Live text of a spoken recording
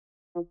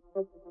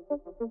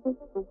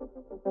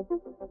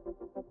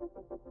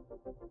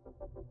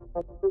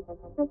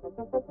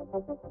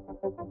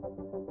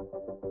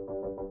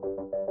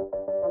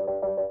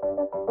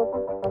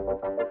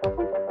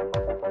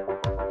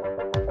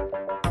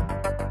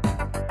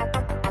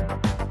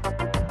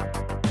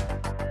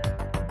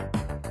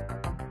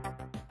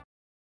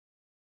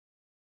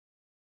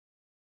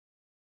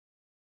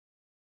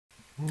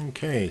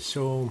Okay,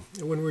 so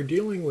when we're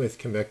dealing with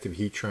convective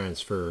heat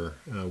transfer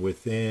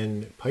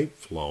within pipe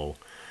flow,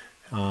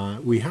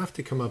 we have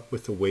to come up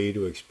with a way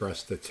to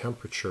express the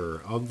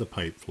temperature of the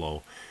pipe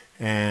flow.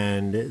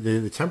 And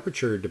the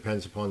temperature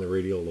depends upon the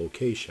radial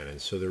location,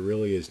 and so there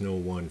really is no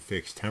one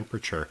fixed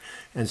temperature.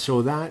 And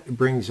so that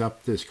brings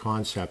up this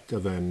concept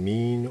of a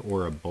mean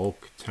or a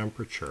bulk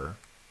temperature.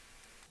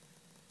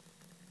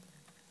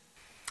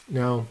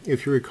 Now,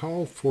 if you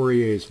recall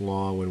Fourier's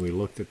law, when we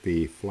looked at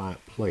the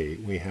flat plate,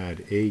 we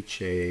had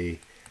HA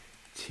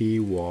T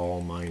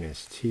wall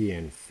minus T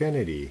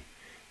infinity.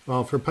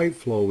 Well, for pipe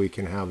flow, we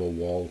can have a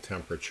wall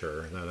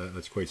temperature. Now,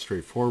 that's quite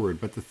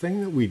straightforward. But the thing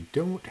that we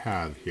don't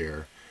have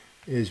here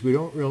is we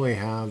don't really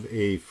have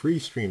a free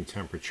stream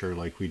temperature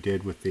like we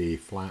did with the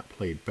flat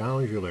plate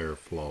boundary layer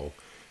flow,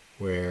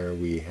 where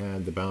we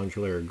had the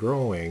boundary layer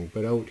growing.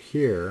 But out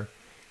here,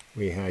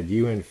 we had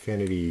U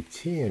infinity,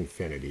 T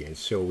infinity, and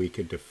so we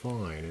could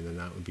define, and then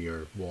that would be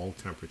our wall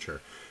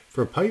temperature.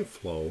 For pipe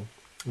flow,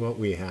 what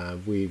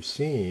we've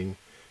seen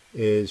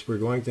is we're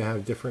going to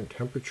have different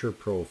temperature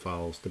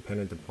profiles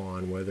dependent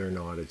upon whether or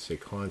not it's a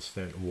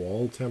constant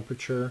wall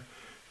temperature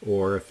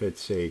or if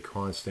it's a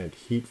constant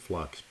heat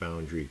flux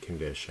boundary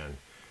condition.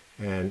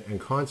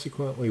 And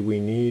consequently, we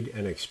need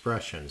an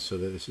expression, so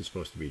that this is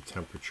supposed to be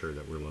temperature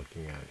that we're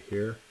looking at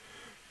here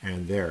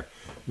and there.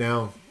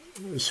 Now,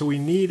 so we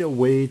need a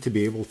way to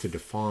be able to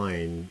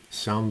define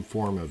some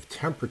form of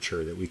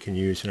temperature that we can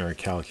use in our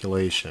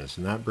calculations,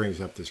 and that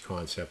brings up this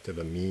concept of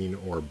a mean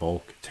or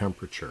bulk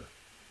temperature.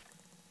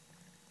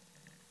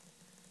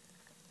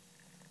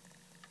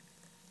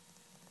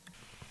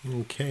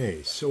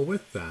 Okay, so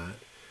with that,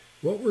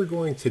 what we're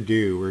going to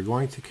do, we're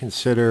going to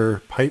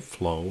consider pipe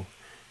flow,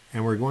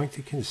 and we're going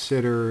to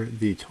consider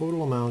the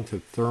total amount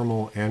of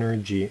thermal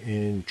energy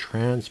in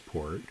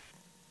transport.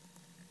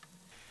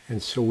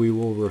 And so we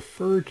will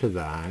refer to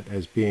that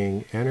as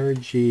being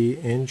energy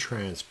in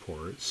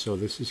transport. So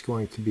this is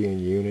going to be in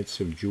units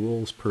of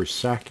joules per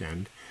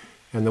second.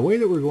 And the way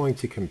that we're going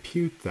to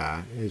compute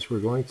that is we're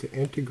going to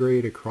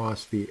integrate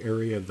across the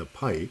area of the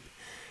pipe.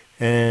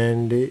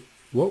 And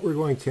what we're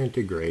going to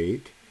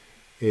integrate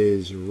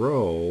is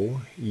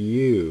rho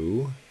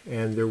u,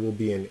 and there will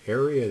be an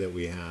area that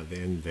we have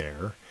in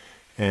there.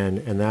 And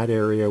that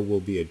area will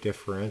be a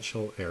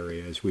differential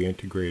area as we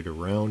integrate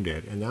around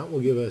it. And that will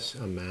give us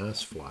a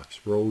mass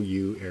flux. Rho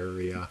u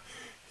area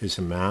is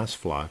a mass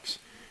flux.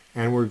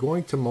 And we're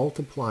going to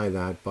multiply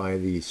that by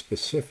the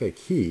specific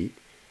heat.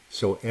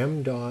 So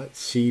m dot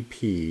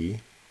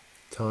Cp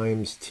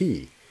times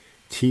T.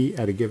 T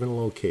at a given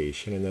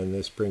location. And then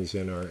this brings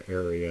in our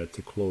area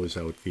to close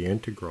out the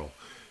integral.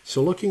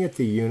 So looking at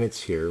the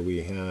units here,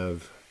 we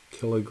have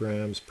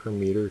kilograms per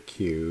meter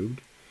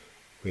cubed.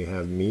 We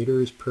have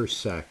meters per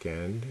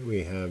second,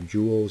 we have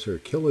joules or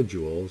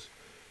kilojoules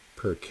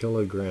per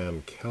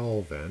kilogram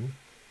Kelvin,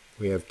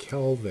 we have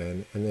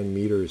Kelvin, and then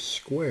meters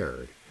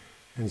squared.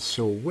 And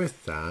so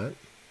with that,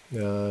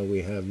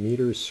 we have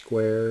meters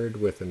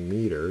squared with a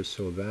meter,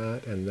 so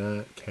that and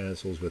that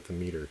cancels with a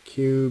meter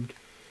cubed,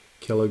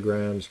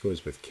 kilograms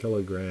goes with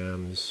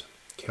kilograms,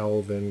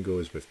 Kelvin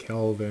goes with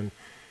Kelvin,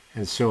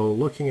 and so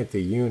looking at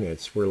the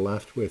units, we're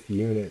left with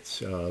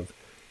units of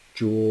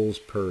joules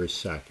per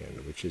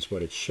second, which is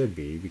what it should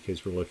be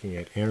because we're looking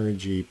at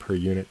energy per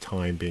unit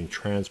time being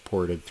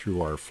transported through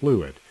our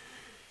fluid.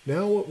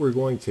 Now what we're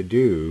going to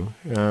do,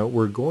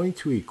 we're going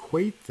to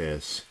equate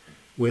this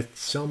with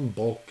some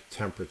bulk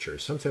temperature.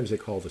 Sometimes they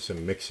call this a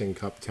mixing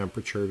cup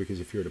temperature because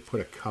if you were to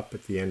put a cup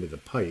at the end of the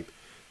pipe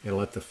and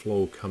let the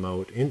flow come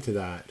out into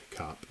that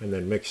cup and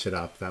then mix it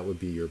up, that would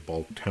be your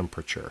bulk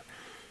temperature.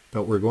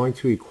 But we're going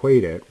to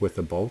equate it with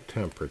a bulk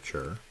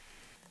temperature.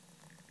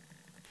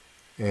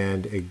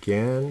 And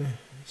again,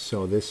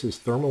 so this is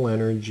thermal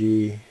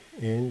energy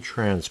in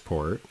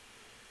transport.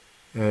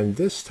 And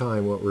this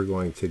time what we're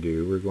going to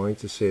do, we're going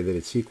to say that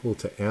it's equal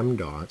to m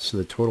dot, so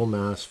the total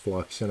mass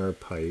flux in our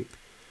pipe,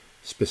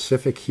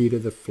 specific heat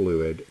of the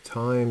fluid,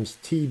 times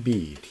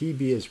TB.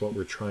 TB is what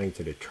we're trying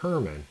to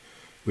determine.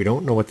 We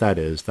don't know what that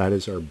is. That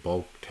is our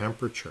bulk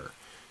temperature.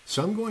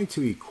 So I'm going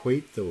to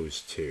equate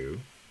those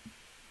two.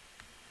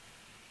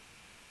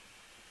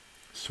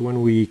 So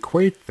when we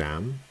equate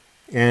them,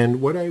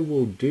 and what I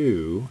will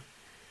do,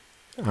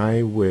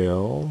 I'll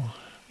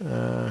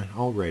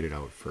write it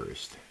out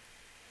first.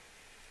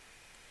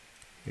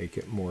 Make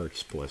it more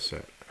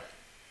explicit.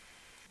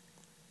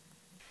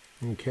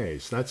 Okay,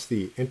 so that's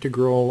the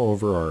integral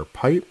over our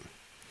pipe.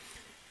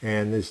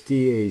 And this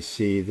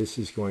DAC, this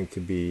is going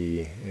to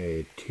be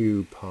a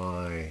 2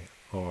 pi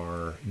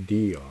r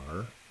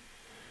dr.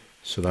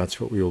 So that's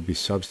what we will be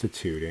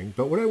substituting.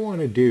 But what I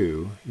want to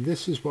do,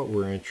 this is what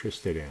we're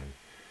interested in.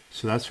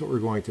 So that's what we're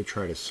going to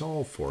try to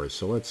solve for.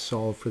 So let's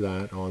solve for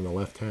that on the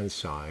left-hand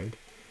side.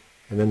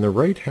 And then the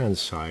right-hand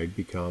side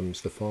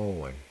becomes the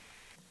following.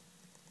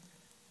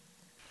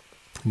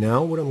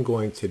 Now what I'm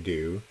going to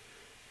do,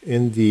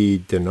 in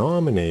the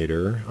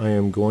denominator, I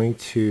am going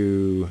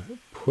to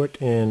put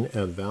in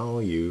a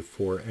value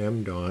for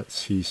m dot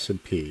c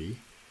sub p.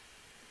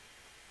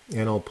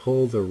 And I'll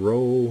pull the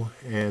rho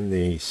and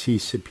the c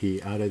sub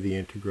p out of the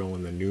integral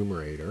in the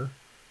numerator.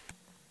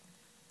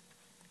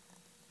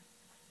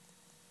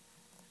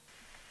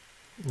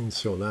 And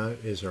so that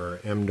is our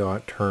m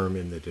dot term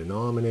in the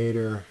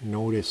denominator.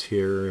 Notice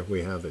here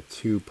we have a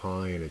 2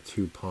 pi and a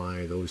 2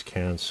 pi. Those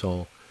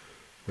cancel.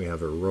 We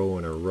have a rho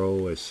and a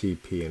rho, a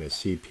cp and a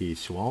cp.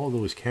 So all of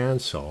those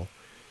cancel.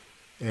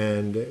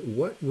 And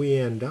what we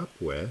end up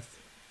with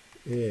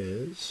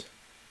is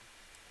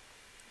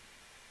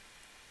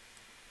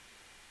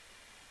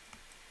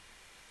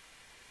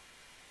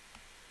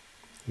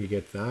you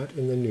get that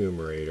in the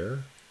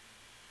numerator.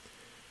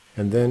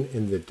 And then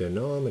in the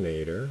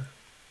denominator,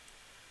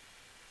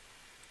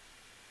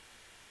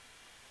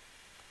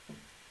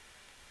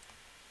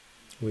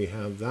 we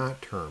have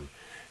that term.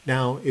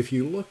 Now, if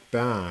you look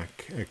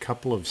back a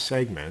couple of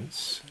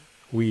segments,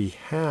 we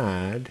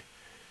had,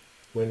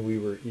 when we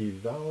were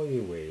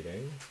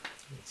evaluating,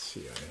 let's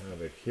see, I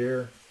have it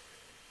here,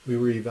 we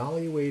were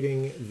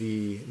evaluating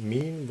the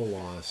mean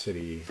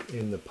velocity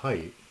in the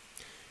pipe.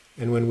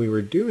 And when we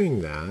were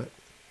doing that,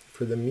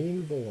 for the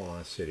mean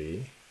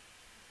velocity,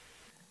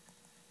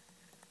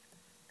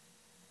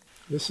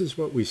 this is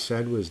what we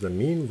said was the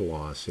mean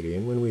velocity.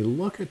 And when we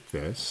look at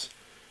this,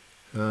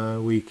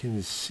 we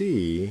can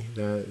see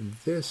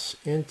that this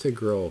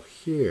integral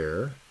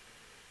here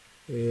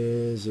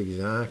is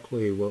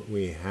exactly what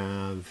we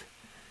have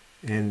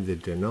in the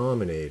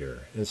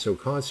denominator. And so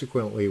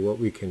consequently what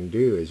we can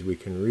do is we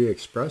can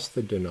re-express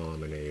the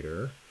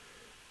denominator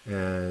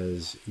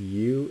as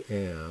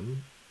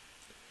um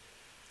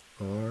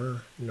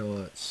r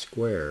naught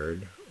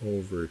squared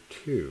over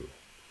 2.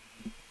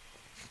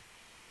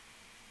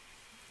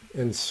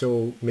 And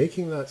so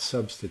making that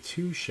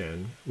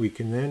substitution, we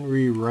can then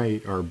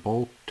rewrite our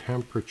bulk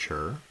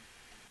temperature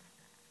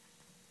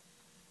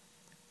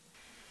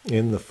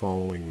in the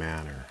following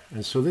manner.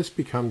 And so this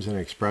becomes an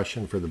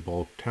expression for the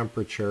bulk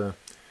temperature,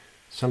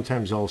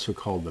 sometimes also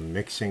called the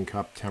mixing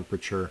cup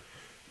temperature.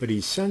 But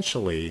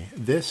essentially,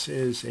 this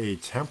is a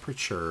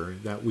temperature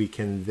that we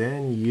can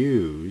then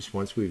use,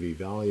 once we've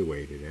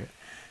evaluated it,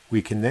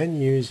 we can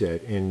then use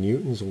it in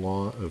Newton's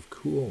law of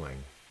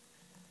cooling.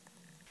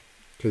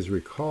 Because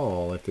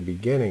recall, at the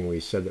beginning we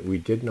said that we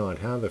did not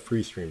have a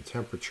free stream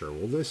temperature.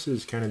 Well, this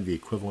is kind of the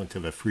equivalent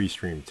of a free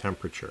stream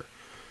temperature.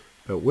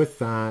 But with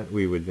that,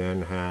 we would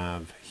then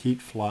have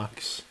heat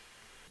flux,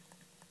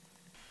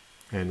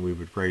 and we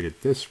would write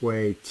it this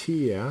way,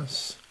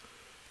 Ts,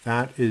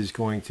 that is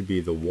going to be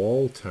the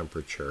wall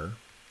temperature,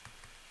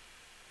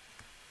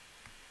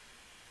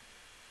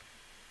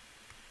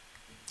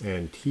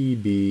 and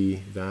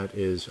Tb, that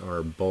is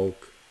our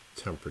bulk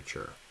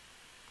temperature.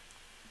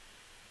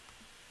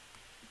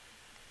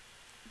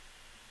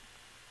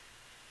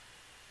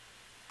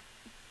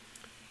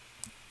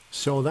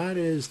 So that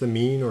is the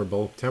mean or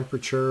bulk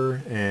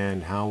temperature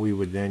and how we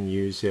would then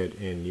use it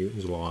in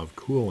Newton's law of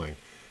cooling.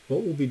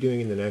 What we'll be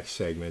doing in the next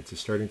segment is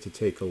starting to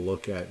take a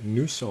look at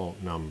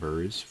Nusselt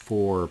numbers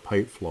for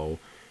pipe flow,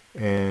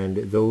 and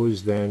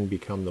those then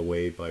become the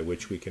way by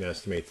which we can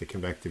estimate the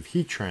convective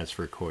heat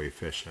transfer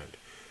coefficient,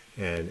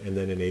 and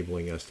then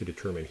enabling us to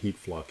determine heat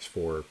flux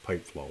for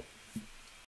pipe flow.